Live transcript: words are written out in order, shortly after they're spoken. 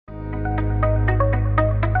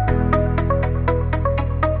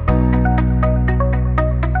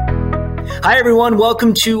Hi, everyone.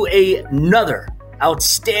 Welcome to another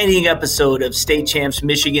outstanding episode of State Champs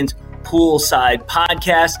Michigan's Poolside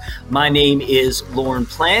Podcast. My name is Lauren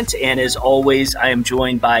Plant, and as always, I am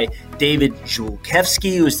joined by David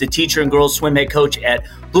Julkewski, who is the teacher and girls swim head coach at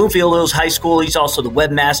Bloomfield Hills High School. He's also the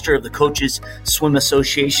webmaster of the Coaches Swim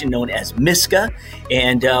Association, known as MISCA.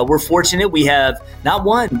 And we're fortunate we have not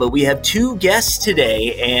one, but we have two guests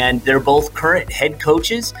today, and they're both current head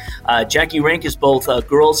coaches. Jackie Rank is both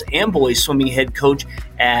girls and boys swimming head coach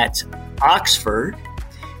at Oxford.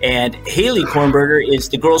 And Haley Kornberger is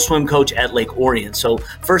the girls swim coach at Lake Orion. So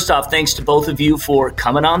first off, thanks to both of you for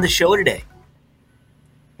coming on the show today.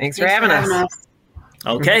 Thanks for having us.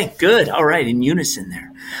 Okay, good. All right, in unison there.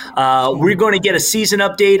 We're going to get a season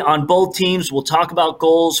update on both teams. We'll talk about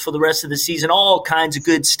goals for the rest of the season, all kinds of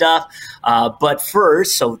good stuff. But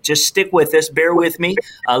first, so just stick with us, bear with me.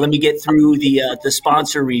 Let me get through the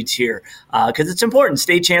sponsor reads here because it's important.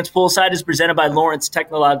 State Champs Poolside is presented by Lawrence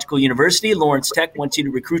Technological University. Lawrence Tech wants you to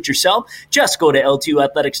recruit yourself. Just go to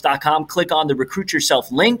l2athletics.com, click on the Recruit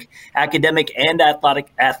Yourself link. Academic and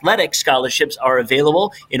athletic scholarships are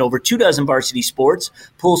available in over 24 varsity sports.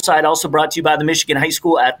 Poolside also brought to you by the Michigan High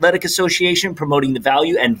School Athletic Association, promoting the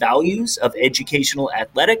value and values of educational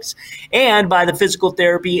athletics, and by the Physical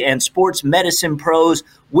Therapy and Sports Medicine Pros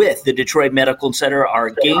with the Detroit Medical Center.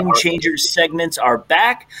 Our Game Changers segments are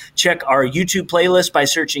back. Check our YouTube playlist by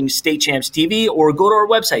searching State Champs TV or go to our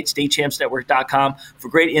website, statechampsnetwork.com, for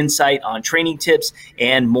great insight on training tips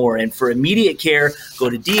and more. And for immediate care, go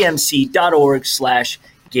to dmc.org/Game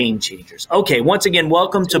Changers. Okay, once again,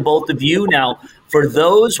 welcome to both of you. Now, for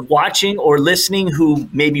those watching or listening who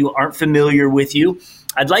maybe aren't familiar with you,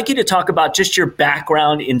 I'd like you to talk about just your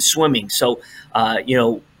background in swimming. So, how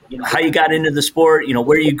you got into the sport,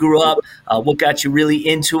 where you grew up, what got you really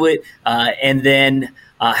into it, and then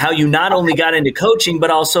how you not only got into coaching,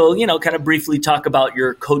 but also, kind of briefly talk about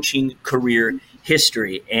your coaching career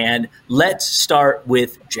history. And let's start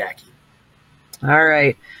with Jackie. All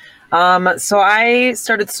right. So I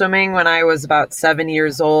started swimming when I was about 7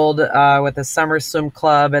 years old with a summer swim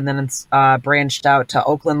club, and then branched out to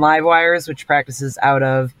Oakland Livewires, which practices out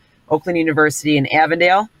of Oakland University in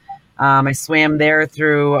Avondale. I swam there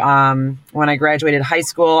through when I graduated high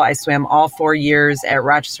school. I swam all 4 years at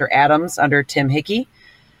Rochester Adams under Tim Hickey.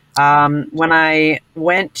 When I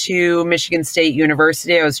went to Michigan State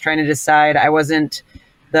University, I was trying to decide. I wasn't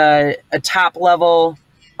a top level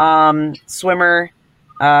swimmer.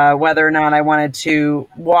 Whether or not I wanted to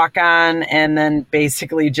walk on and then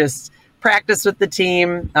basically just practice with the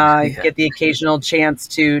team, get the occasional chance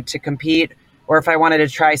to compete, or if I wanted to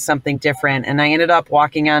try something different. And I ended up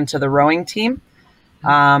walking on to the rowing team.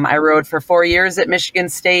 I rowed for 4 years at Michigan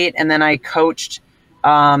State, and then I coached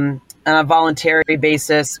on a voluntary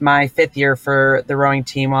basis my 5th year for the rowing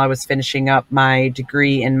team while I was finishing up my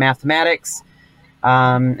degree in mathematics.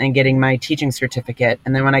 And getting my teaching certificate.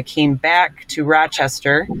 And then when I came back to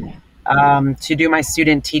Rochester to do my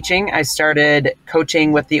student teaching, I started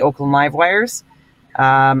coaching with the Oakland Livewires.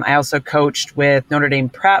 I also coached with Notre Dame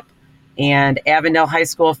Prep and Avondale High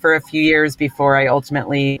School for a few years before I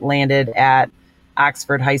ultimately landed at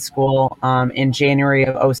Oxford High School in January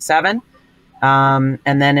of 2007.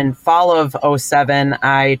 And then in fall of 2007,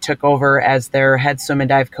 I took over as their head swim and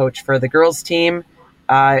dive coach for the girls team.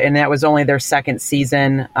 And that was only their second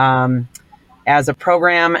season as a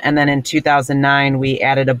program. And then in 2009, we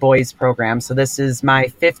added a boys program. So this is my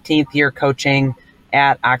 15th year coaching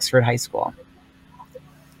at Oxford High School.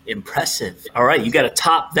 Impressive. All right. You got to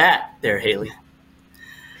top that there, Haley.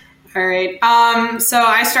 All right. So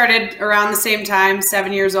I started around the same time,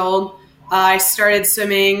 7 years old. I started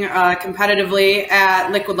swimming competitively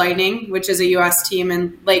at Liquid Lightning, which is a U.S. team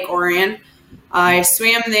in Lake Orion. I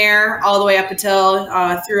swam there all the way up until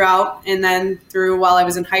throughout, and then through while I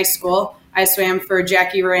was in high school. I swam for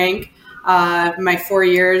Jackie Rank my 4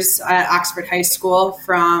 years at Oxford High School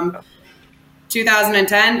from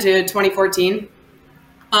 2010 to 2014.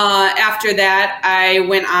 After that, I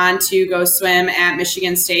went on to go swim at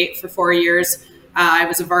Michigan State for 4 years. I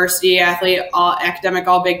was a varsity athlete, all academic,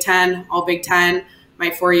 all Big Ten,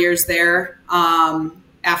 my 4 years there.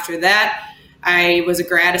 After that, I was a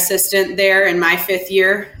grad assistant there in my 5th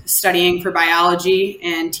year, studying for biology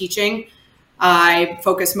and teaching. I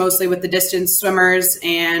focused mostly with the distance swimmers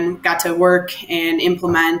and got to work and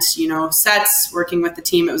implement, sets, working with the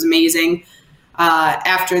team. It was amazing.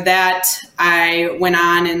 After that, I went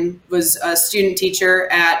on and was a student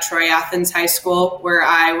teacher at Troy Athens High School, where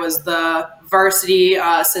I was the varsity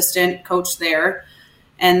assistant coach there.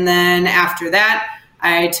 And then after that,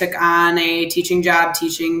 I took on a teaching job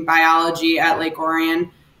teaching biology at Lake Orion.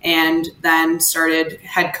 and then started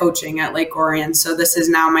head coaching at Lake Orion. So this is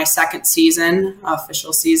now my second season,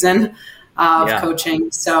 official season of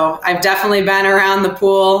coaching. So I've definitely been around the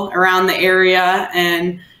pool, around the area,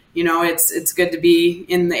 and it's good to be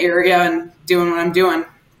in the area and doing what I'm doing.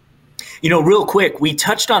 Real quick, we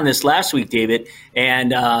touched on this last week, David,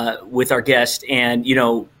 and with our guest, and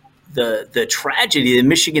the tragedy that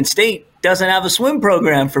Michigan State doesn't have a swim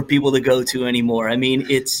program for people to go to anymore. I mean,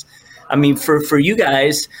 for you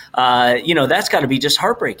guys, that's got to be just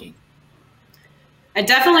heartbreaking. I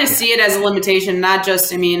definitely see it as a limitation, not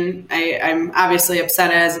just, I'm obviously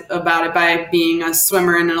upset about it by being a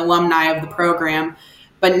swimmer and an alumni of the program,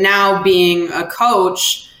 but now being a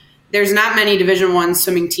coach, there's not many Division I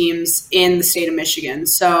swimming teams in the state of Michigan.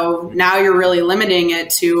 So now you're really limiting it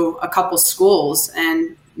to a couple schools,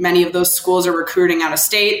 and many of those schools are recruiting out of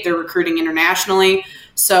state. They're recruiting internationally.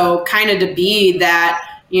 So kind of to be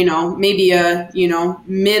that, maybe a,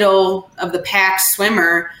 middle of the pack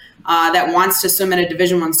swimmer that wants to swim at a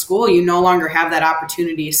Division I school, you no longer have that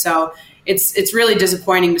opportunity. So it's really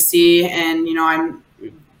disappointing to see. And, I'm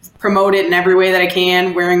promote it in every way that I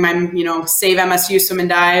can, wearing my, Save MSU Swim and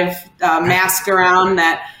Dive mask around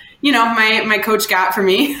that, my coach got for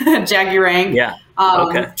me, Jackie Rank. Yeah.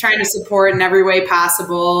 Trying to support in every way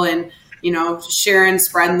possible and, sharing,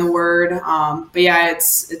 spreading the word. But yeah,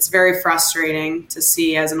 it's very frustrating to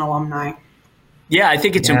see as an alumni. Yeah, I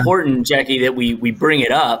think it's important, Jackie, that we bring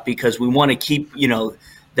it up because we want to keep,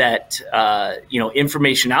 that,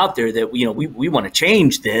 information out there that, we want to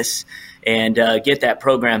change this and get that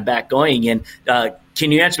program back going. And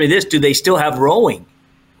can you answer me this? Do they still have rowing?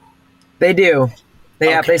 They do.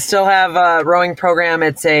 They still have a rowing program.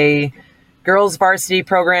 It's a girls varsity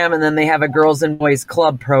program, and then they have a girls and boys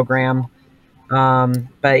club program.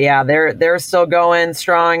 But yeah, they're still going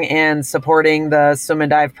strong and supporting the swim and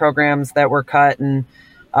dive programs that were cut. And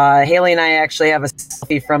Haley and I actually have a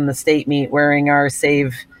selfie from the state meet wearing our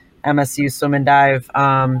Save MSU Swim and Dive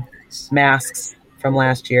masks from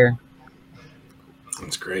last year.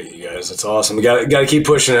 That's great, you guys. That's awesome. We got to keep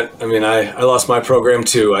pushing it. I lost my program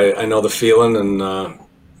too. I know the feeling, and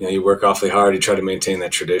you work awfully hard. You try to maintain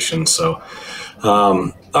that tradition. So,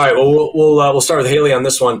 all right. Well, we'll start with Haley on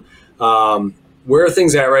this one. Where are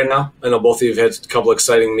things at right now? I know both of you have had a couple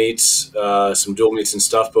exciting meets, some dual meets and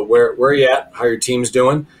stuff. But where are you at? How are your teams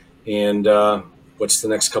doing? And what's the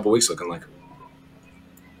next couple weeks looking like?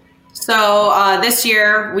 So this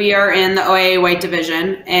year we are in the OAA White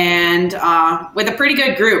Division, and with a pretty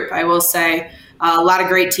good group, I will say. A lot of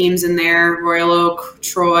great teams in there: Royal Oak,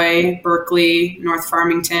 Troy, Berkeley, North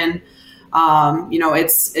Farmington.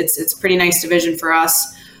 It's a pretty nice division for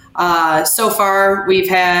us. So far, we've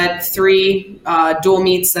had 3 dual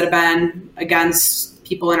meets that have been against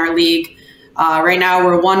people in our league. Right now,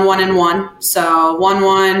 we're 1-1-1. So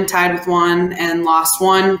 1-1, tied with 1, and lost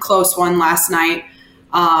 1 close one last night.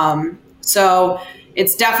 So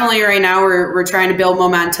it's definitely right now we're trying to build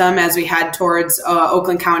momentum as we head towards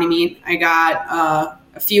Oakland County meet. I got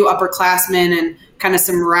a few upperclassmen and kind of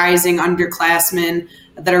some rising underclassmen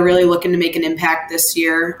that are really looking to make an impact this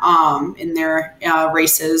year in their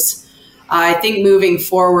races. I think moving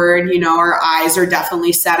forward, our eyes are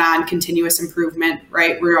definitely set on continuous improvement,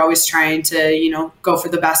 right? We're always trying to, go for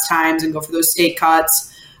the best times and go for those state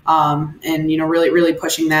cuts and, really, really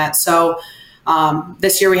pushing that. So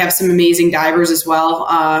this year we have some amazing divers as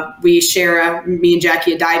well. We share, me and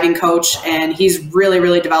Jackie, a diving coach, and he's really,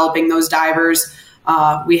 really developing those divers.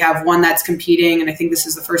 We have one that's competing, and I think this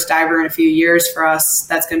is the first diver in a few years for us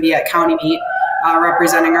that's going to be at county meet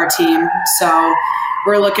representing our team. So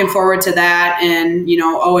we're looking forward to that. And,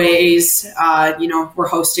 OAAs, we're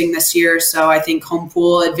hosting this year. So I think home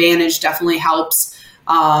pool advantage definitely helps,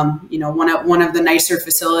 one of the nicer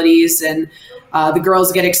facilities, and the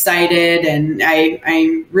girls get excited. And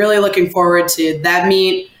I'm really looking forward to that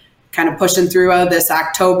meet, kind of pushing through this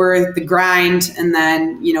October, the grind, and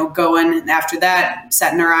then, going after that,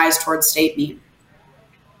 setting our eyes towards state meet.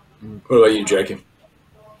 What about you, Jackie?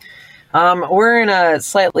 We're in a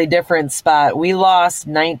slightly different spot. We lost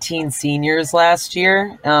 19 seniors last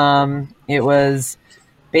year. It was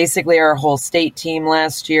basically our whole state team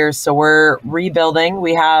last year. So we're rebuilding.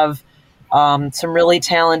 We have some really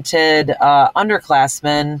talented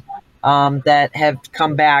underclassmen that have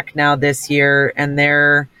come back now this year, and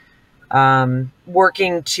they're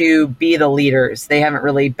working to be the leaders. They haven't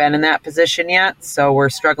really been in that position yet, so we're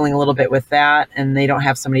struggling a little bit with that, and they don't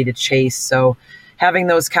have somebody to chase. So having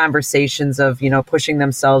those conversations of, pushing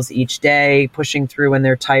themselves each day, pushing through when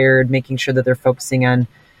they're tired, making sure that they're focusing on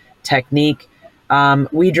technique.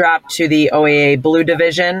 We dropped to the OAA Blue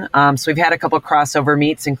Division. So we've had a couple of crossover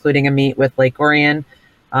meets, including a meet with Lake Orion.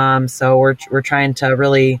 So we're trying to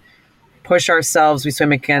really push ourselves. We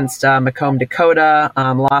swim against Macomb, Dakota.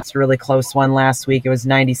 Lost a really close one last week. It was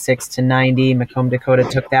 96-90. Macomb, Dakota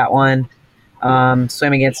took that one.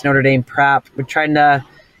 Swim against Notre Dame Prep. We're trying to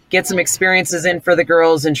get some experiences in for the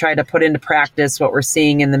girls and try to put into practice what we're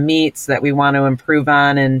seeing in the meets that we want to improve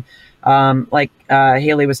on. And like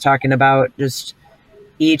Haley was talking about, just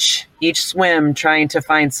each swim trying to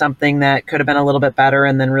find something that could have been a little bit better,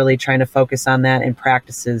 and then really trying to focus on that in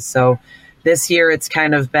practices. So this year it's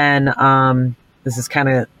kind of been, this is kind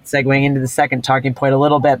of segueing into the second talking point a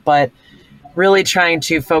little bit, but really trying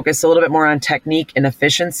to focus a little bit more on technique and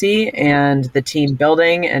efficiency and the team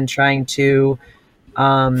building, and trying to,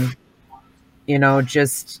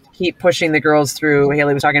 just keep pushing the girls through.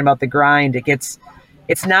 Haley was talking about the grind.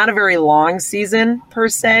 It's not a very long season per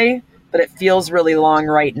se, but it feels really long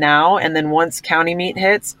right now. And then once county meet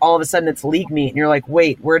hits, all of a sudden it's league meet, and you're like,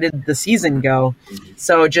 wait, where did the season go?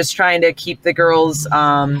 So just trying to keep the girls,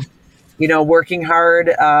 working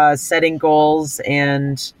hard, setting goals.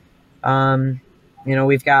 And,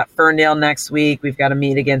 we've got Ferndale next week. We've got to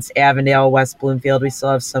meet against Avondale, West Bloomfield. We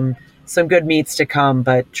still have some good meets to come,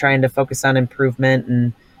 but trying to focus on improvement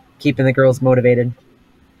and keeping the girls motivated.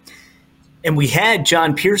 And we had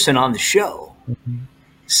John Pearson on the show. Mm-hmm.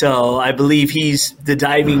 So I believe he's the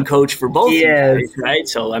diving coach for both of you guys, right?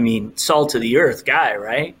 So, I mean, salt of the earth guy,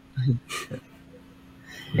 right?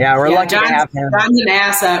 Yeah, we're lucky to have him. John's an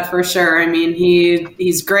asset for sure. I mean,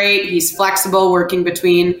 he's great. He's flexible, working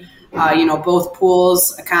between, both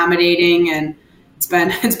pools, accommodating, and it's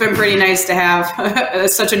been pretty nice to have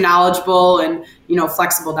such a knowledgeable and,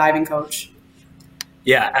 flexible diving coach.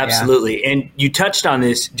 Yeah, absolutely. Yeah. And you touched on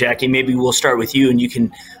this, Jackie. Maybe we'll start with you, and you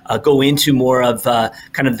can go into more of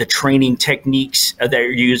kind of the training techniques that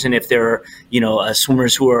you're using. If there are,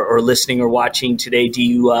 swimmers who are listening or watching today, do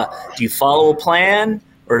you follow a plan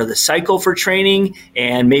or the cycle for training?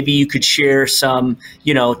 And maybe you could share some,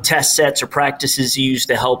 test sets or practices you use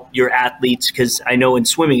to help your athletes, because I know in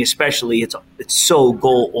swimming especially, it's so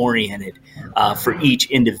goal oriented for each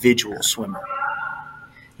individual swimmer.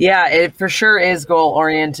 Yeah, it for sure is goal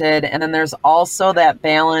oriented. And then there's also that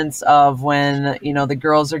balance of when, the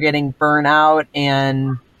girls are getting burnt out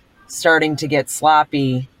and starting to get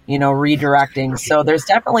sloppy, redirecting. So there's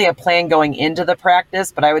definitely a plan going into the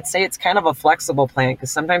practice, but I would say it's kind of a flexible plan, because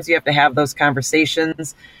sometimes you have to have those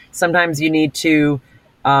conversations. Sometimes you need to,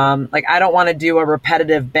 I don't want to do a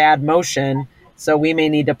repetitive bad motion. So we may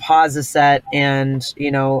need to pause a set and,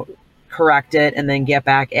 correct it and then get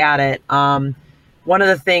back at it. One of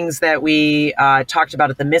the things that we talked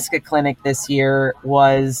about at the MISCA clinic this year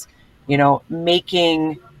was,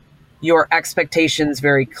 making your expectations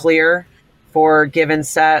very clear for given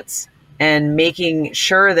sets, and making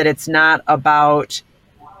sure that it's not about,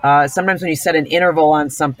 sometimes when you set an interval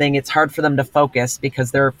on something, it's hard for them to focus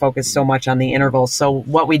because they're focused so much on the interval. So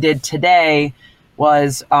what we did today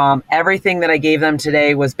was everything that I gave them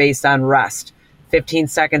today was based on rest, 15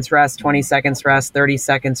 seconds rest, 20 seconds rest, 30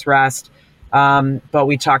 seconds rest. But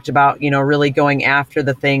we talked about, really going after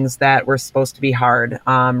the things that were supposed to be hard,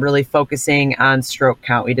 really focusing on stroke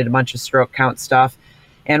count. We did a bunch of stroke count stuff,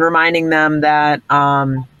 and reminding them that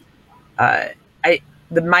my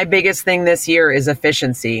biggest thing this year is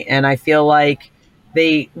efficiency. And I feel like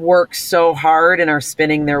they work so hard and are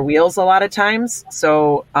spinning their wheels a lot of times.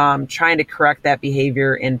 So trying to correct that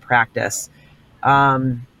behavior in practice.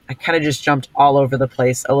 I kind of just jumped all over the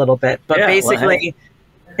place a little bit, but basically...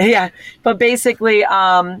 Yeah, but basically,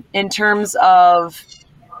 in terms of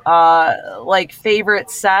favorite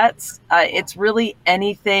sets, it's really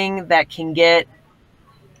anything that can get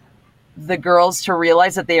the girls to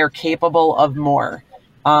realize that they are capable of more.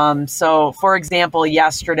 So, for example,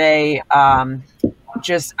 yesterday,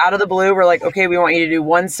 just out of the blue, we're like, okay, we want you to do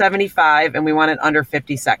 175, and we want it under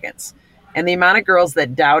 50 seconds. And the amount of girls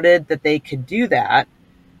that doubted that they could do that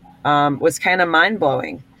was kind of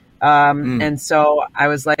mind-blowing. And so I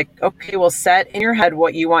was like, okay, well, set in your head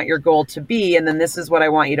what you want your goal to be, and then this is what I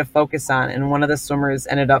want you to focus on. And one of the swimmers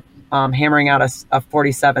ended up hammering out a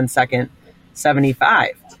 47-second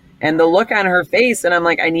 75. And the look on her face, and I'm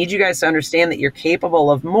like, I need you guys to understand that you're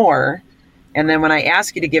capable of more. And then when I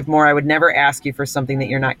ask you to give more, I would never ask you for something that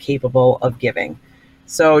you're not capable of giving.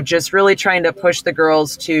 So just really trying to push the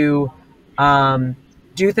girls to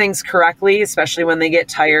do things correctly, especially when they get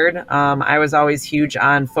tired. I was always huge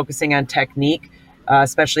on focusing on technique,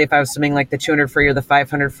 especially if I was swimming like the 200 free or the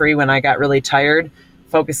 500 free when I got really tired,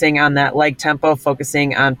 focusing on that leg tempo,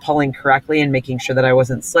 focusing on pulling correctly and making sure that I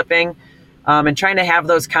wasn't slipping, and trying to have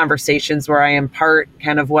those conversations where I impart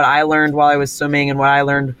kind of what I learned while I was swimming and what I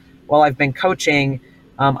learned while I've been coaching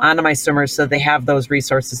onto my swimmers so they have those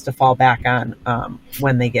resources to fall back on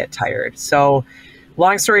when they get tired. So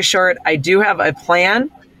long story short, I do have a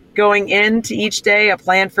plan going into each day, a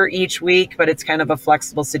plan for each week, but it's kind of a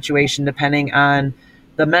flexible situation depending on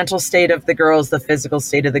the mental state of the girls, the physical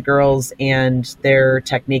state of the girls, and their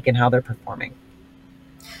technique and how they're performing.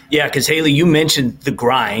 Yeah, because Haley, you mentioned the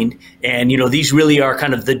grind, and these really are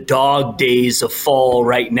kind of the dog days of fall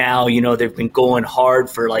right now. They've been going hard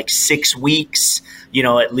for like 6 weeks.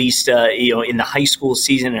 At least in the high school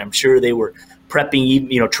season, and I'm sure they were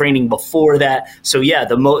prepping, training before that. So yeah,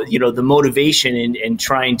 the motivation and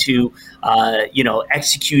trying to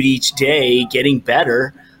execute each day, getting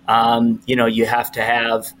better. You have to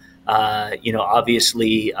have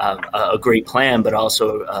obviously a great plan, but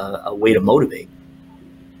also a way to motivate.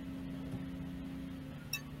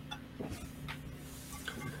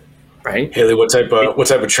 Right, Haley, what type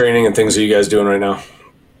of training and things are you guys doing right now?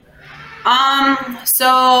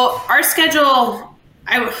 So our schedule,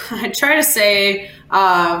 I try to say,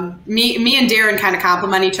 me and Darren kind of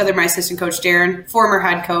complement each other. My assistant coach, Darren, former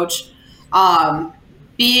head coach,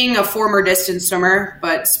 being a former distance swimmer,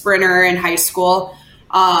 but sprinter in high school.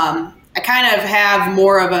 I kind of have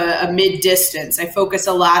more of a mid distance. I focus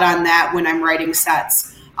a lot on that when I'm writing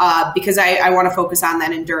sets, because I want to focus on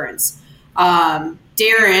that endurance.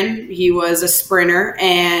 Darren, he was a sprinter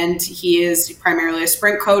and he is primarily a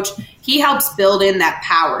sprint coach. He helps build in that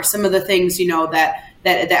power, some of the things, that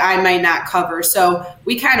I might not cover. So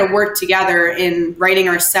we kind of work together in writing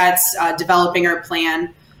our sets, developing our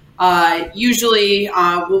plan. Usually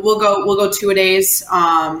we'll go 2-a-days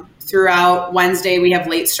throughout. Wednesday, we have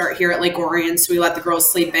late start here at Lake Orion, so we let the girls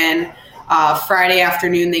sleep in. Friday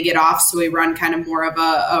afternoon, they get off, so we run kind of more of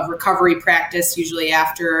a recovery practice, usually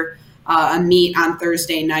after a meet on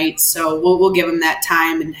Thursday night. So we'll give them that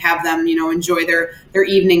time and have them, enjoy their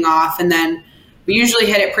evening off. And then we usually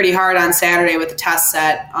hit it pretty hard on Saturday with the test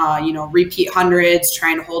set, repeat hundreds,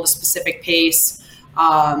 trying to hold a specific pace,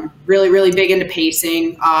 really, really big into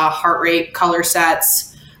pacing, heart rate, color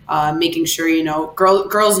sets, making sure,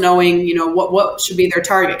 girls knowing, what should be their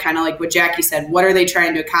target, kind of like what Jackie said. What are they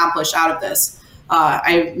trying to accomplish out of this?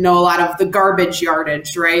 I know a lot of the garbage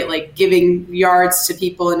yardage, right? Like giving yards to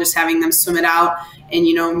people and just having them swim it out and,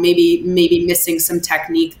 maybe missing some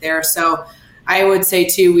technique there. So I would say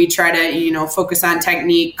too, we try to, focus on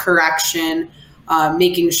technique, correction,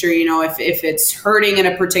 making sure, if it's hurting in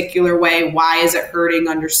a particular way, why is it hurting?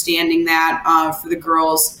 Understanding that for the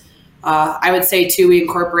girls. I would say too, we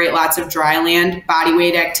incorporate lots of dry land, body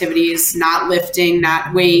weight activities, not lifting,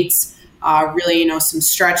 not weights. Really, some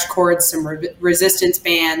stretch cords, some resistance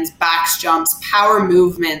bands, box jumps, power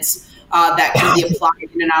movements that can be applied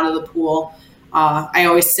in and out of the pool. I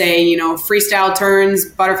always say, freestyle turns,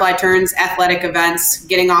 butterfly turns, athletic events,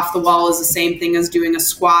 getting off the wall is the same thing as doing a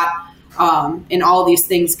squat. And all these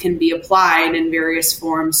things can be applied in various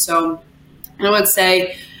forms. So I would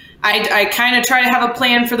say I kind of try to have a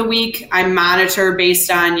plan for the week. I monitor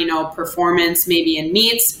based on, performance, maybe in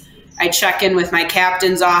meets. I check in with my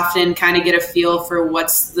captains often, kind of get a feel for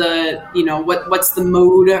what's the, what's the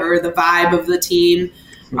mood or the vibe of the team.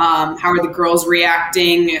 How are the girls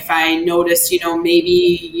reacting? If I notice,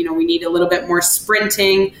 maybe, we need a little bit more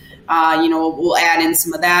sprinting, we'll add in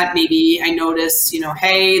some of that. Maybe I notice,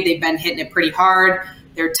 hey, they've been hitting it pretty hard.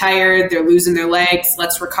 They're tired. They're losing their legs.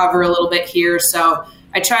 Let's recover a little bit here. So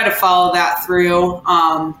I try to follow that through,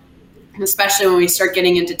 especially when we start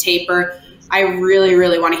getting into taper. I really,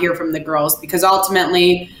 really want to hear from the girls because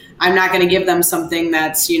ultimately I'm not going to give them something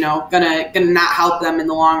that's, gonna not help them in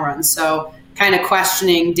the long run. So kind of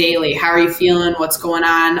questioning daily, how are you feeling? What's going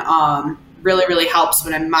on? Really, really helps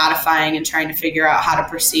when I'm modifying and trying to figure out how to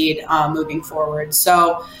proceed moving forward.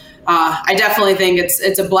 So I definitely think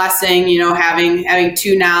it's a blessing, having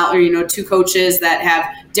two coaches that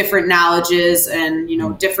have different knowledges and,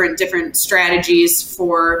 different strategies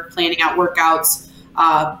for planning out workouts.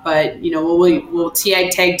 But we'll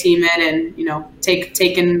tag team it and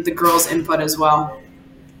taking the girls' input as well.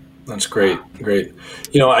 That's great.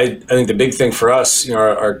 I think the big thing for us,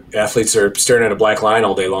 our athletes are staring at a black line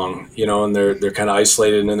all day long, and they're kind of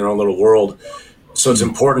isolated in their own little world. So it's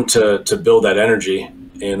important to build that energy.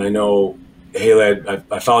 And I know, Haley,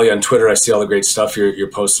 I follow you on Twitter. I see all the great stuff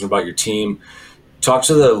you're posting about your team. Talk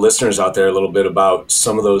to the listeners out there a little bit about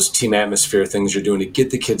some of those team atmosphere things you're doing to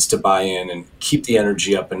get the kids to buy in and keep the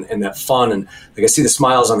energy up and that fun. And like I see the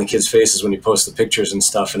smiles on the kids' faces when you post the pictures and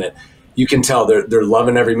stuff, and you can tell they're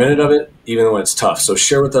loving every minute of it, even when it's tough. So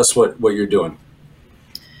share with us what you're doing.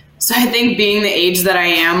 So I think being the age that I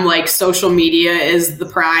am, like social media is the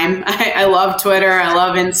prime. I love Twitter. I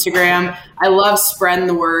love Instagram. I love spreading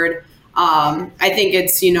the word. I think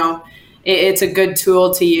it's, it's a good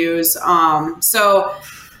tool to use. So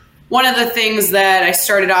one of the things that I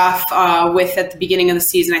started off with at the beginning of the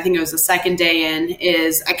season, I think it was the second day in,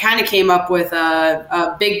 is I kind of came up with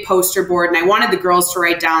a big poster board, and I wanted the girls to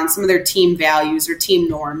write down some of their team values or team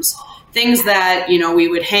norms, things that, we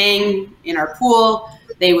would hang in our pool.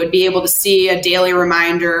 They would be able to see a daily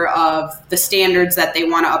reminder of the standards that they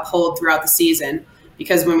want to uphold throughout the season.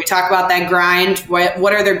 Because when we talk about that grind,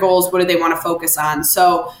 what are their goals? What do they want to focus on?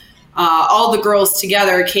 So all the girls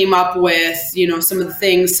together came up with, some of the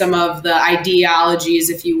things, some of the ideologies,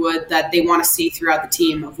 if you would, that they want to see throughout the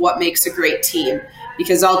team of what makes a great team.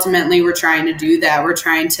 Because ultimately we're trying to do that. We're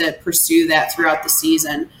trying to pursue that throughout the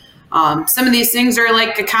season. Some of these things are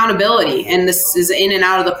like accountability, and this is in and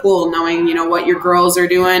out of the pool, knowing, what your girls are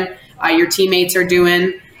doing, your teammates are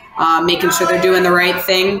doing, making sure they're doing the right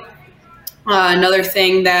thing. Another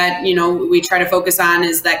thing that, we try to focus on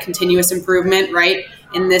is that continuous improvement, right?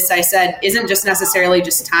 In this, I said, isn't just necessarily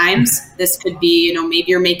just times. This could be, maybe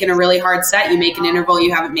you're making a really hard set. You make an interval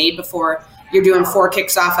you haven't made before. You're doing 4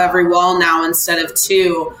 kicks off every wall now instead of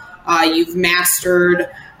 2. You've mastered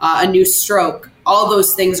a new stroke. All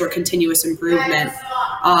those things are continuous improvement.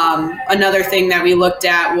 Another thing that we looked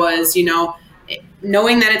at was,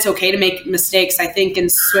 knowing that it's okay to make mistakes. I think in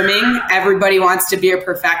swimming, everybody wants to be a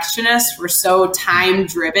perfectionist. We're so time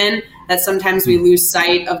driven that sometimes we lose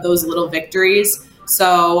sight of those little victories.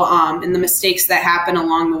 So, and the mistakes that happen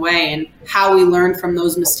along the way, and how we learn from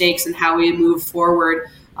those mistakes and how we move forward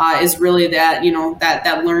is really that,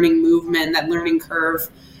 that learning movement, that learning curve.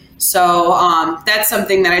 So that's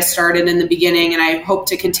something that I started in the beginning, and I hope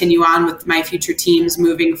to continue on with my future teams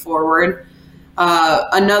moving forward.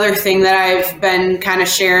 Another thing that I've been kind of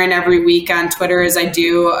sharing every week on Twitter is I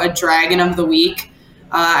do a Dragon of the Week.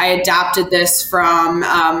 I adopted this from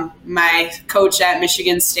my coach at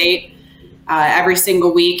Michigan State. Every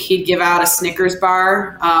single week, he'd give out a Snickers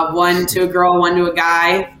bar, one to a girl, one to a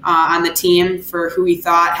guy on the team for who he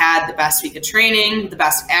thought had the best week of training, the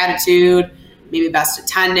best attitude, maybe best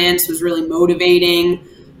attendance, was really motivating.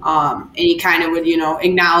 And he kind of would,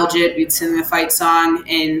 acknowledge it. We'd sing the fight song,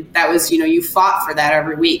 and that was, you fought for that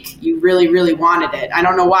every week. You really, really wanted it. I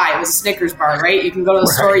don't know why. It was a Snickers bar, right? You can go to the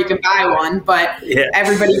store, you can buy one, but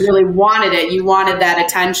everybody really wanted it. You wanted that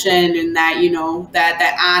attention and that,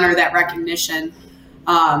 that honor, that recognition.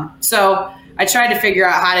 So I tried to figure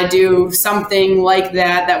out how to do something like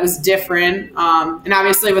that was different. And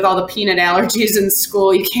obviously with all the peanut allergies in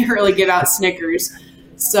school, you can't really give out Snickers.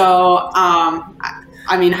 So,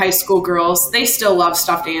 high school girls, they still love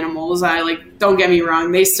stuffed animals. Don't get me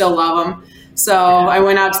wrong, they still love them. So I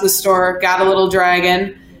went out to the store, got a little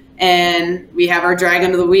dragon, and we have our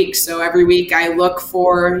Dragon of the Week. So every week I look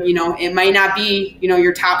for, it might not be,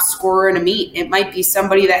 your top scorer in a meet. It might be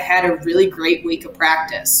somebody that had a really great week of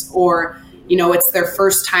practice, or, it's their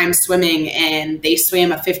first time swimming and they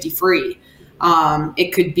swam a 50 free.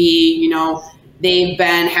 It could be, they've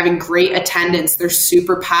been having great attendance. They're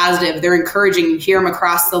super positive. They're encouraging. You hear them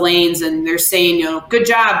across the lanes and they're saying, good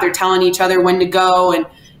job. They're telling each other when to go and,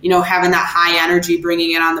 having that high energy,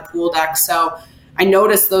 bringing it on the pool deck. So I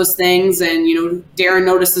notice those things, and, Darren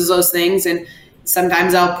notices those things. And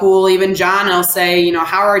sometimes I'll pool even John. I'll say,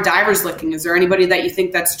 how are our divers looking? Is there anybody that you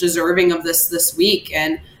think that's deserving of this week?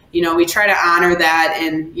 And, we try to honor that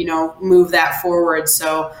and, move that forward.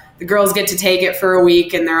 So the girls get to take it for a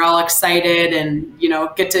week, and they're all excited, and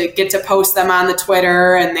get to post them on the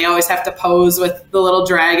Twitter, and they always have to pose with the little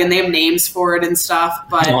dragon. They have names for it and stuff,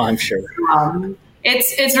 but I'm sure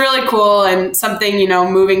it's really cool, and something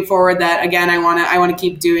moving forward that again I want to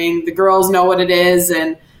keep doing. The girls know what it is,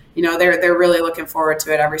 and they're really looking forward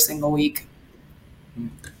to it every single week.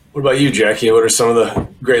 What about you, Jackie? What are some of the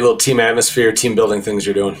great little team atmosphere, team building things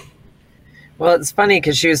you're doing? Well, it's funny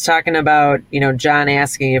because she was talking about, John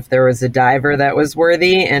asking if there was a diver that was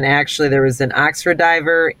worthy. And actually there was an Oxford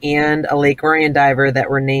diver and a Lake Orion diver that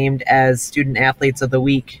were named as student athletes of the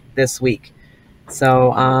week this week.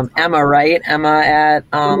 So Emma, right? Emma at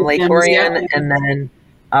Lake Orion, and then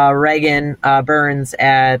Reagan Burns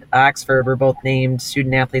at Oxford were both named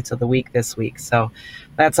student athletes of the week this week. So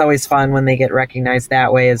that's always fun when they get recognized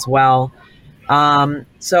that way as well.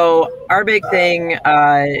 So our big thing,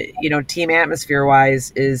 team atmosphere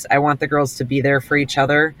wise, is I want the girls to be there for each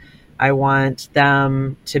other. I want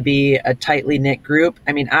them to be a tightly knit group.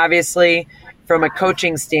 Obviously from a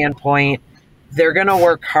coaching standpoint, they're going to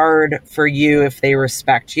work hard for you if they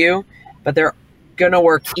respect you, but they're going to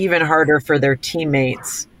work even harder for their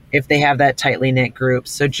teammates if they have that tightly knit group.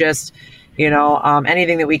 So just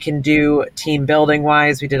Anything that we can do team building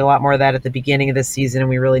wise. We did a lot more of that at the beginning of the season, and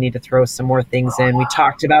we really need to throw some more things in. We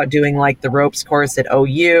talked about doing like the ropes course at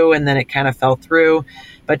OU, and then it kind of fell through,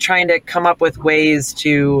 but trying to come up with ways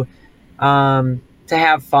to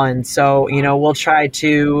have fun. So, we'll try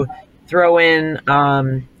to throw in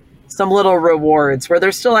some little rewards where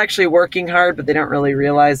they're still actually working hard, but they don't really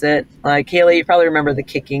realize it. Like Haley, you probably remember the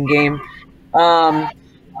kicking game.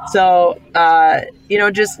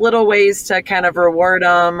 Just little ways to kind of reward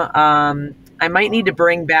them. I might need to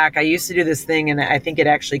bring back, I used to do this thing, and I think it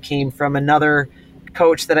actually came from another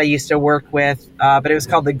coach that I used to work with, but it was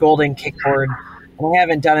called the Golden Kickboard. And I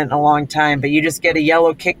haven't done it in a long time, but you just get a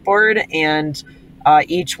yellow kickboard, and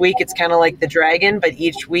each week it's kind of like the dragon, but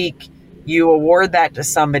each week you award that to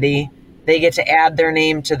somebody. They get to add their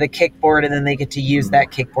name to the kickboard, and then they get to use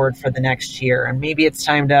that kickboard for the next year. And maybe it's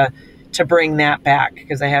time to bring that back,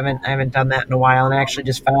 because I haven't done that in a while, and I actually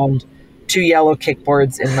just found 2 yellow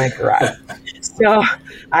kickboards in my garage. So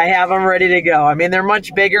I have them ready to go. I mean, they're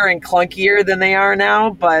much bigger and clunkier than they are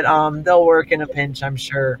now, but they'll work in a pinch, I'm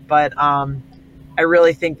sure. But I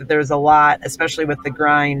really think that there's a lot, especially with the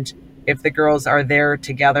grind, if the girls are there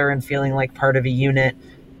together and feeling like part of a unit,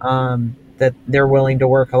 that they're willing to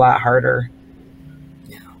work a lot harder.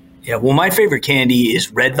 Yeah, well, my favorite candy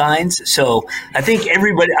is red vines. So I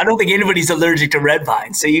don't think anybody's allergic to red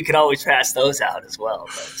vines. So you can always pass those out as well.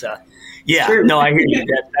 But Sure. No, I hear you.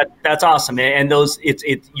 That's awesome. And those,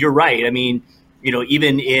 you're right. I mean,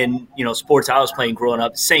 even in, sports I was playing growing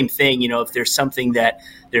up, same thing. If there's something that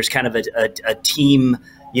there's kind of a team,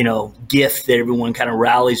 gift that everyone kind of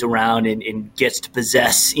rallies around and gets to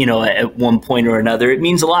possess, at one point or another, it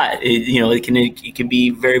means a lot. It can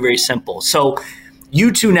be very, very simple. So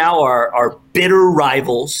you two now are bitter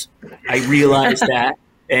rivals. I realize that.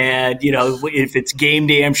 And, if it's game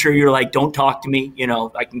day, I'm sure you're like, don't talk to me.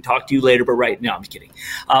 I can talk to you later, but no, I'm just kidding.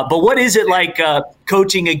 But what is it like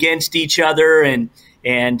coaching against each other and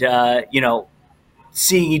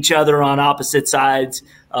seeing each other on opposite sides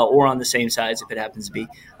or on the same sides if it happens to be.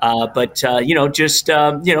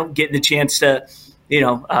 Getting the chance to,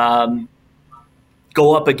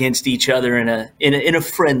 go up against each other in a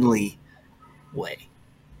friendly way.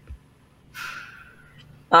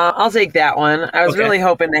 I'll take that one. I was really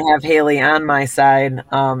hoping to have Haley on my side,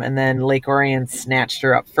 and then Lake Orion snatched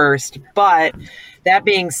her up first. But that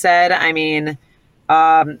being said, I mean,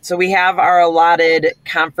 so we have our allotted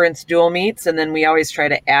conference dual meets, and then we always try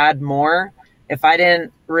to add more. If I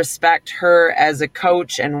didn't respect her as a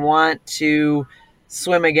coach and want to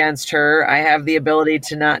swim against her, I have the ability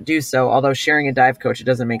to not do so. Although sharing a dive coach, it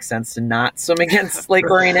doesn't make sense to not swim against Lake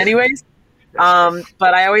Orion anyways.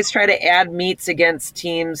 But I always try to add meets against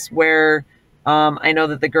teams where I know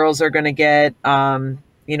that the girls are going to get,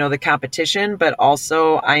 the competition, but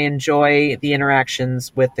also I enjoy the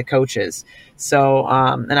interactions with the coaches. So,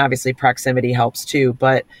 and obviously proximity helps too,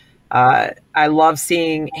 but I love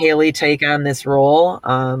seeing Haley take on this role.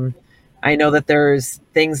 I know that there's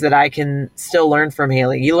things that I can still learn from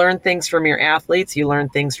Haley. You learn things from your athletes. You learn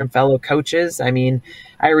things from fellow coaches. I mean,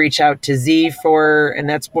 I reach out to Z and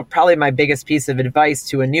that's probably my biggest piece of advice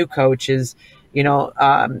to a new coach is,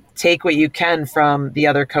 take what you can from the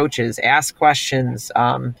other coaches, ask questions,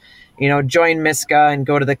 join MISCA and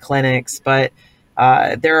go to the clinics. But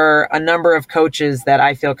there are a number of coaches that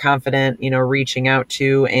I feel confident, reaching out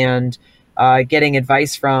to and getting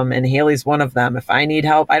advice from, and Haley's one of them. If I need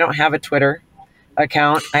help, I don't have a Twitter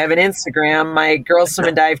account. I have an Instagram. My girls swim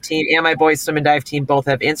and dive team and my boys swim and dive team both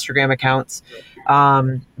have Instagram accounts,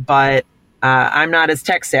 but I'm not as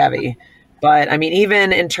tech savvy. But I mean,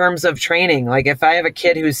 even in terms of training, like if I have a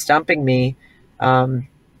kid who's stumping me,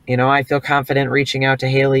 I feel confident reaching out to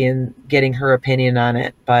Haley and getting her opinion on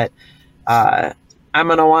it. But I'm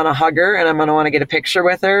going to want to hug her and I'm going to want to get a picture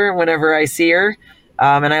with her whenever I see her.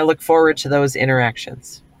 And I look forward to those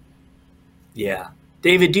interactions. Yeah.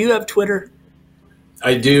 David, do you have Twitter?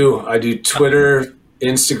 I do. I do Twitter,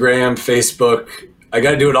 Instagram, Facebook. I got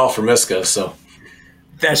to do it all for MISCA, so.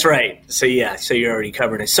 That's right. So, so you're already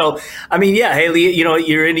covering it. So, I mean, yeah, Haley,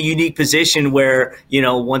 you're in a unique position where,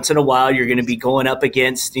 once in a while you're going to be going up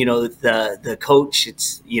against, the coach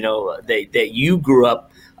it's, that you grew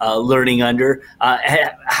up learning under.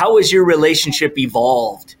 How has your relationship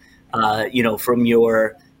evolved? From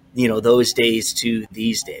your, those days to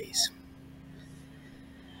these days?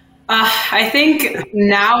 I think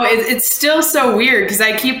now it's still so weird because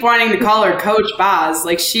I keep wanting to call her Coach Boz.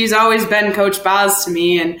 Like she's always been Coach Boz to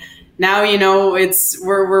me. And now,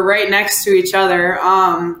 we're right next to each other.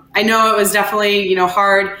 I know it was definitely,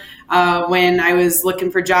 hard when I was looking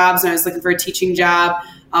for jobs and I was looking for a teaching job.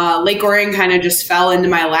 Lake Orion kind of just fell into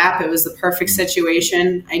my lap. It was the perfect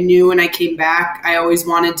situation. I knew when I came back, I always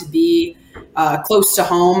wanted to be close to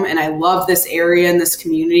home, and I love this area and this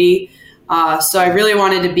community. So I really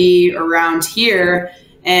wanted to be around here.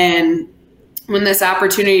 And when this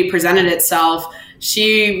opportunity presented itself,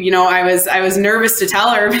 I was nervous to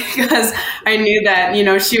tell her because I knew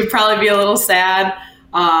that, she would probably be a little sad.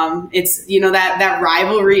 It's, that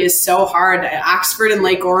rivalry is so hard. Oxford and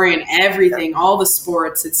Lake Orion, everything, all the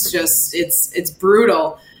sports, it's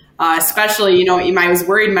brutal. Especially, I was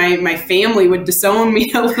worried my family would disown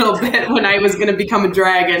me a little bit when I was going to become a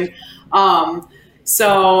Dragon.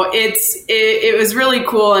 So it was really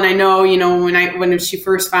cool. And I know, when she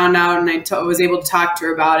first found out and I was able to talk to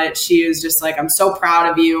her about it, she was just like, I'm so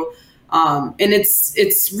proud of you. And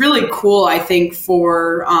it's really cool, I think,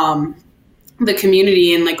 for the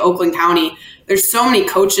community in like Oakland County. There's so many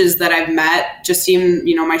coaches that I've met just even,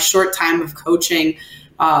 my short time of coaching,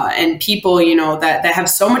 and people, that have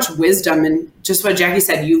so much wisdom. And just what Jackie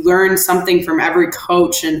said, you learn something from every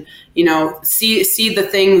coach, and, see the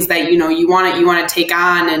things that, you want to take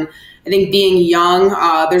on. And I think being young,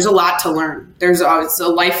 there's a lot to learn. It's a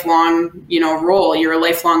lifelong, role. You're a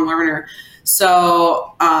lifelong learner.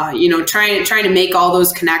 So, trying to make all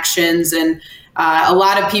those connections. And a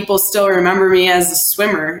lot of people still remember me as a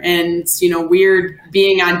swimmer, and it's, weird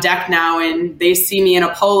being on deck now and they see me in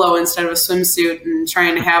a polo instead of a swimsuit and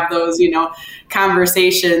trying to have those,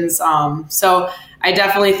 conversations. So I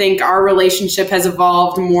definitely think our relationship has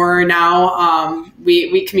evolved more now.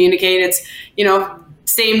 We communicate. It's,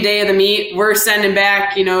 same day of the meet, we're sending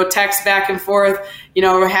back, texts back and forth,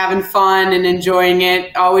 we're having fun and enjoying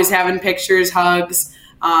it, always having pictures, hugs.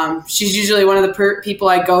 She's usually one of the people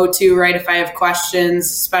I go to, right, if I have questions,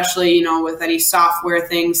 especially, with any software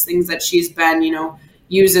things that she's been,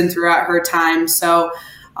 using throughout her time. So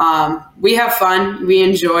we have fun. We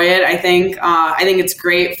enjoy it. I think it's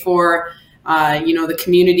great for, the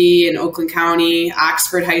community in Oakland County,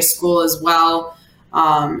 Oxford High School as well.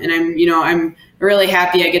 And I'm really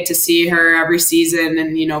happy I get to see her every season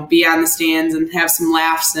and, be on the stands and have some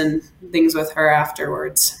laughs and things with her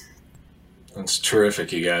afterwards. That's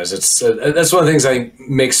terrific, you guys. That's one of the things I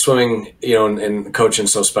make swimming, and coaching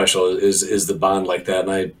so special is the bond like that.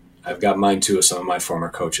 And I've got mine too with some of my former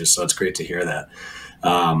coaches, so it's great to hear that.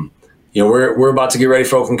 We're about to get ready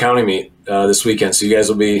for Oakland County meet this weekend, so you guys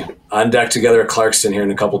will be on deck together at Clarkston here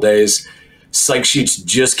in a couple days. Psych sheets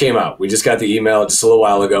just came out. We just got the email just a little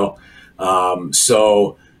while ago.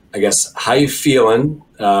 So I guess, how you feeling?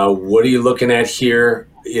 What are you looking at here?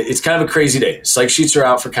 It's kind of a crazy day. Psych sheets are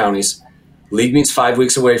out for counties. League meets 5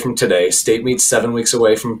 weeks away from today. State meets 7 weeks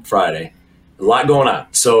away from Friday. A lot going on.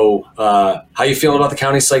 So how you feeling about the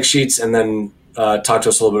county psych sheets? And then talk to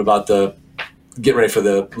us a little bit about getting ready for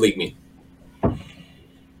the league meet.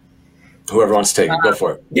 Whoever wants to take it, go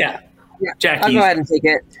for it. Yeah. Jackie. I'll go ahead and take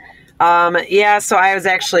it. So I was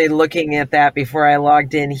actually looking at that before I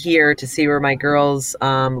logged in here to see where my girls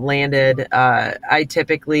landed. I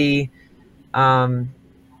typically,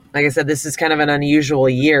 like I said, this is kind of an unusual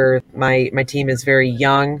year. My team is very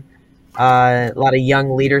young, a lot of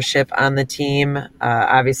young leadership on the team.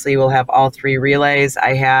 Obviously, we'll have all 3 relays.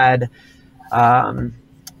 I had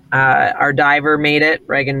our diver made it.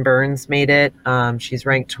 Reagan Burns made it. She's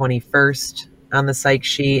ranked 21st on the psych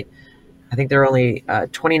sheet. I think there are only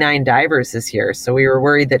 29 divers this year, so we were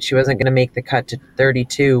worried that she wasn't going to make the cut to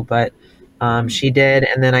 32, but she did.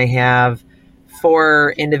 And then I have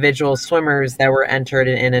 4 individual swimmers that were entered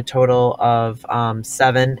in a total of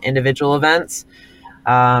 7 individual events.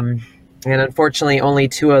 And unfortunately, only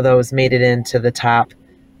 2 of those made it into the top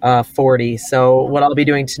 40. So what I'll be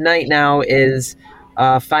doing tonight now is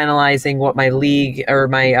finalizing what my league or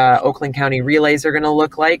my Oakland County relays are going to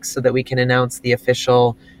look like so that we can announce the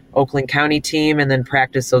official Oakland County team and then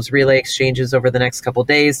practice those relay exchanges over the next couple of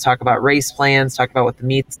days, talk about race plans, talk about what the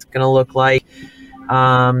meet's going to look like.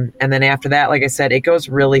 And then after that, like I said, it goes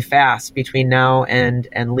really fast between now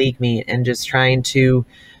and league meet, and just trying to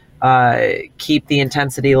keep the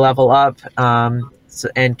intensity level up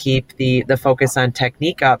and keep the focus on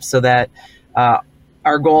technique up so that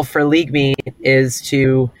our goal for league meet is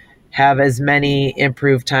to have as many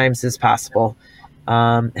improved times as possible.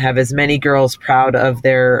 Have as many girls proud of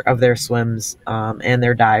their swims and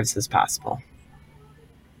their dives as possible.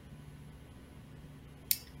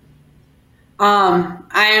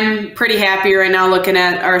 I'm pretty happy right now looking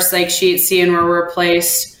at our psych sheet, seeing where we're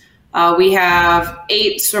placed. We have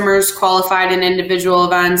 8 swimmers qualified in individual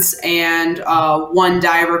events and 1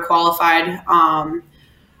 diver qualified.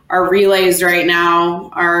 our relays right now,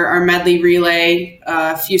 our medley relay,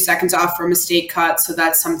 a few seconds off from a state cut. So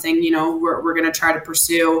that's something, we're going to try to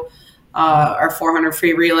pursue. Our 400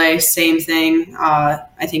 free relay, same thing.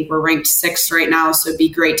 I think we're ranked 6th right now, so it'd be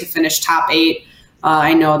great to finish top 8.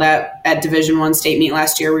 I know that at Division I state meet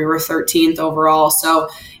last year, we were 13th overall. So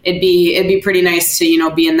it'd be pretty nice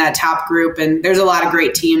to, be in that top group. And there's a lot of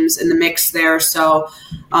great teams in the mix there. So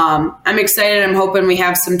I'm excited. I'm hoping we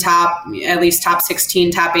have some at least top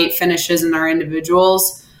 16, top 8 finishes in our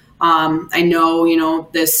individuals. I know,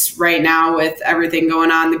 this right now with everything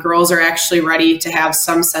going on, the girls are actually ready to have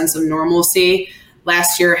some sense of normalcy.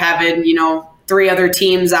 Last year, having, 3 other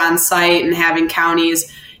teams on site and having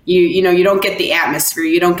counties, you don't get the atmosphere,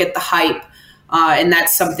 you don't get the hype. And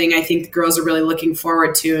that's something I think the girls are really looking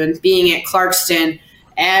forward to. And being at Clarkston,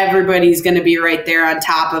 everybody's going to be right there on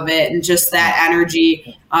top of it. And just that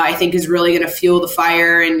energy, I think, is really going to fuel the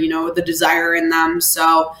fire and, the desire in them.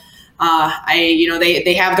 So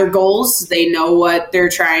they have their goals. They know what they're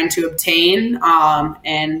trying to obtain.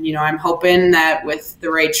 And I'm hoping that with the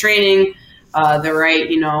right training, all the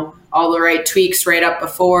right tweaks right up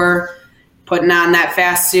before putting on that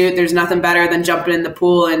fast suit, there's nothing better than jumping in the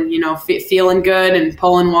pool and, feeling good and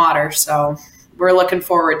pulling water. So we're looking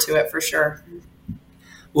forward to it for sure.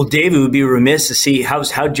 Well, David, would be remiss to see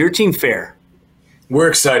how'd your team fare? We're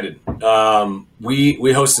excited. We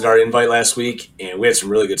hosted our invite last week, and we had some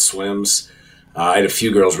really good swims. I had a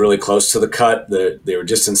few girls really close to the cut. They were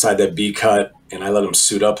just inside that B cut, and I let them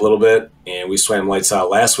suit up a little bit, and we swam lights out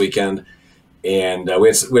last weekend. And we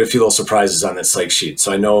had a few little surprises on that psych sheet.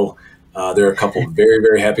 So I know there are a couple of very,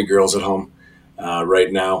 very happy girls at home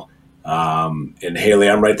right now. And Haley,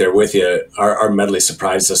 I'm right there with you. Our medley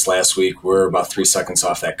surprised us last week. We're about 3 seconds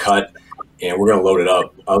off that cut, and we're going to load it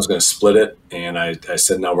up. I was going to split it, and I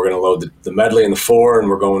said, no, we're going to load the medley and the 4, and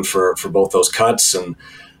we're going for both those cuts. And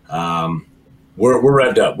we're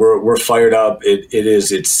revved up. We're fired up.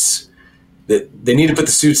 They need to put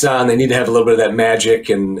the suits on. They need to have a little bit of that magic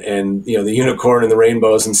and the unicorn and the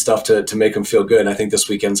rainbows and stuff to make them feel good. And I think this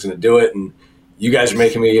weekend's going to do it. And you guys are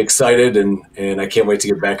making me excited, and I can't wait to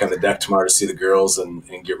get back on the deck tomorrow to see the girls and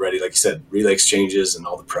get ready. Like you said, relay exchanges and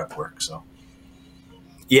all the prep work. So.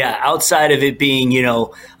 Yeah, outside of it being,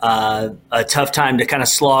 a tough time to kind of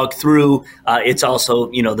slog through, it's also,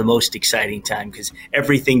 the most exciting time because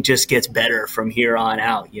everything just gets better from here on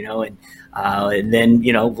out, and then,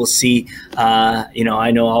 we'll see,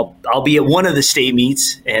 I know I'll be at one of the state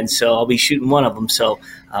meets, and so I'll be shooting one of them. So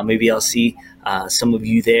maybe I'll see some of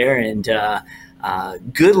you there, and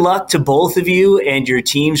good luck to both of you and your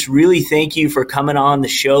teams. Really thank you for coming on the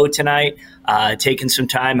show tonight, taking some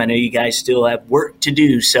time. I know you guys still have work to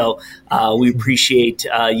do, so we appreciate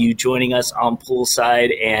you joining us on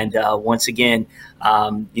Poolside. And once again,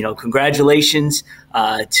 congratulations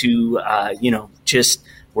to, just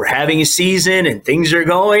we're having a season and things are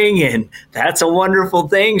going, and that's a wonderful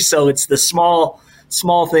thing. So it's the small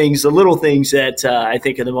things, the little things that I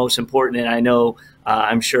think are the most important. And I know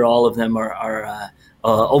I'm sure all of them are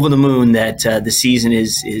over the moon that the season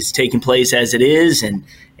is taking place as it is,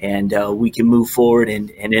 and we can move forward and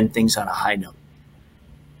end things on a high note.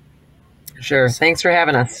 Sure. Thanks for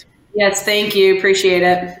having us. Yes, thank you. Appreciate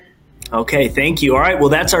it. Okay, thank you. All right, well,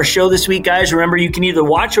 that's our show this week, guys. Remember, you can either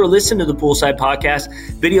watch or listen to the Poolside Podcast.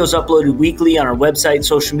 Videos uploaded weekly on our website,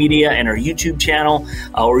 social media, and our YouTube channel.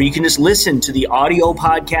 Or you can just listen to the audio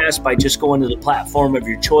podcast by just going to the platform of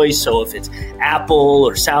your choice. So if it's Apple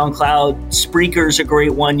or SoundCloud, Spreaker's a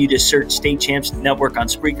great one. You just search State Champs Network on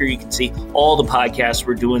Spreaker. You can see all the podcasts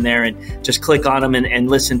we're doing there, and just click on them and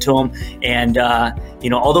listen to them. And,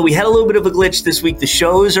 although we had a little bit of a glitch this week, the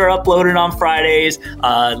shows are uploaded on Fridays.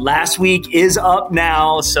 Last week is up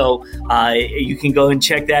now, so you can go and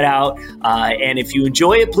check that out. And if you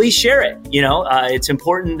enjoy it, please share it. It's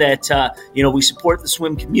important that we support the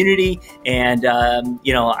swim community. And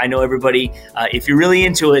I know everybody. If you're really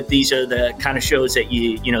into it, these are the kind of shows that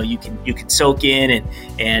you can soak in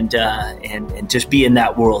and just be in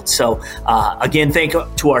that world. So again, thank you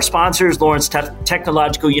to our sponsors: Lawrence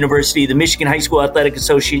Technological University, the Michigan High School Athletic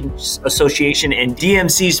Association, and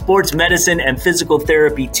DMC Sports Medicine and Physical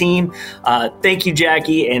Therapy team. Thank you,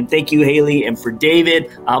 Jackie, and thank you, Haley. And for David,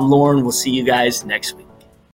 I'm Lauren. We'll see you guys next week.